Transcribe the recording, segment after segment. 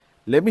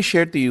Let me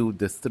share to you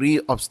the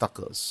three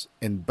obstacles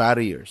and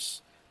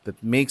barriers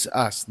that makes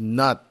us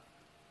not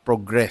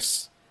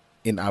progress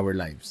in our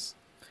lives.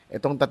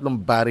 Itong tatlong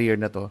barrier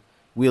na to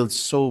wield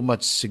so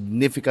much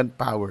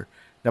significant power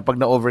na pag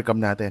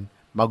na-overcome natin,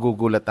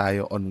 magugulat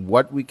tayo on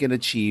what we can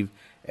achieve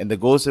and the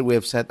goals that we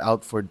have set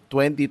out for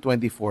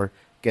 2024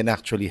 can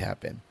actually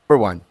happen. Number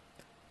one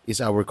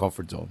is our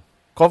comfort zone.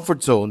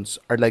 Comfort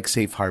zones are like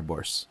safe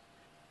harbors.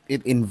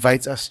 It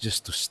invites us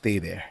just to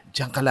stay there.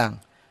 Diyan ka lang.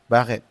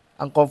 Bakit?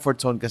 Ang comfort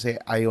zone kasi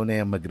ayaw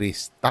na yan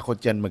mag-risk. Takot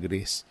yan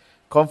mag-risk.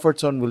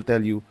 Comfort zone will tell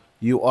you,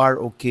 you are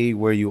okay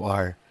where you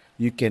are.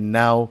 You can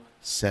now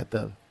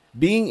settle.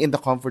 Being in the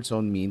comfort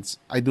zone means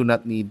I do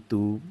not need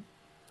to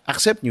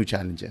accept new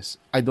challenges.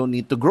 I don't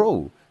need to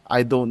grow.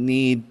 I don't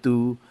need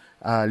to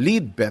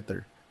lead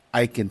better.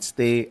 I can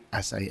stay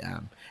as I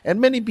am.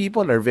 And many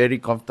people are very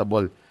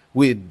comfortable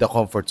with the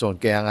comfort zone.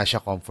 Kaya nga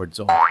siya comfort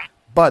zone.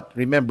 But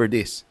remember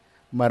this,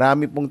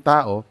 marami pong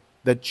tao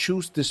that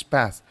choose this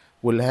path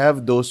will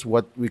have those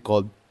what we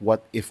call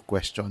what if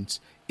questions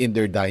in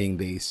their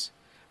dying days.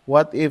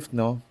 What if,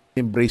 no,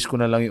 embrace ko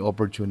na lang yung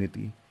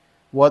opportunity?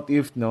 What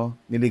if, no,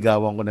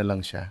 niligawan ko na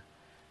lang siya?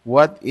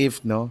 What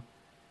if, no,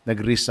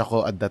 nag-risk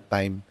ako at that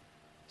time,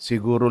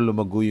 siguro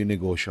lumago yung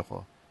negosyo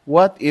ko?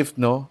 What if,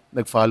 no,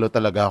 nag-follow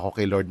talaga ako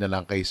kay Lord na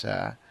lang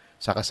kaysa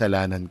sa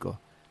kasalanan ko?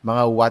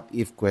 Mga what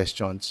if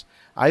questions.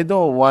 I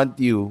don't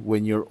want you,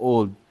 when you're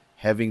old,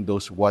 having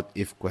those what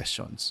if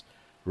questions.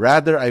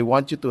 Rather, I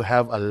want you to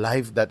have a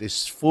life that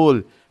is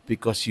full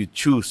because you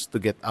choose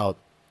to get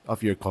out of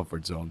your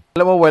comfort zone.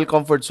 Alam mo, while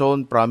comfort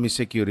zone promise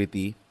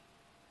security,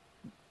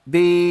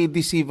 they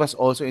deceive us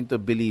also into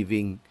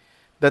believing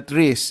that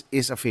risk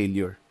is a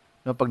failure.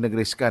 No, pag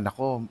nag-risk ka,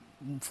 nako,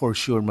 for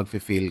sure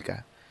magfe-fail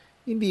ka.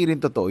 Hindi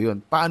rin totoo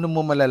yun. Paano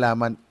mo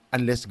malalaman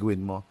unless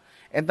gawin mo?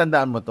 And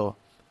tandaan mo to,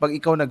 pag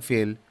ikaw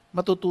nag-fail,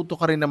 matututo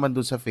ka rin naman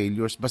dun sa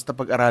failures basta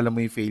pag-aralan mo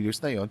yung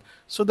failures na yon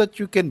so that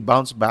you can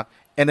bounce back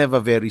and have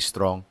a very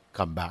strong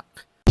comeback.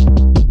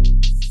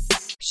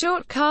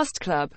 Shortcast Club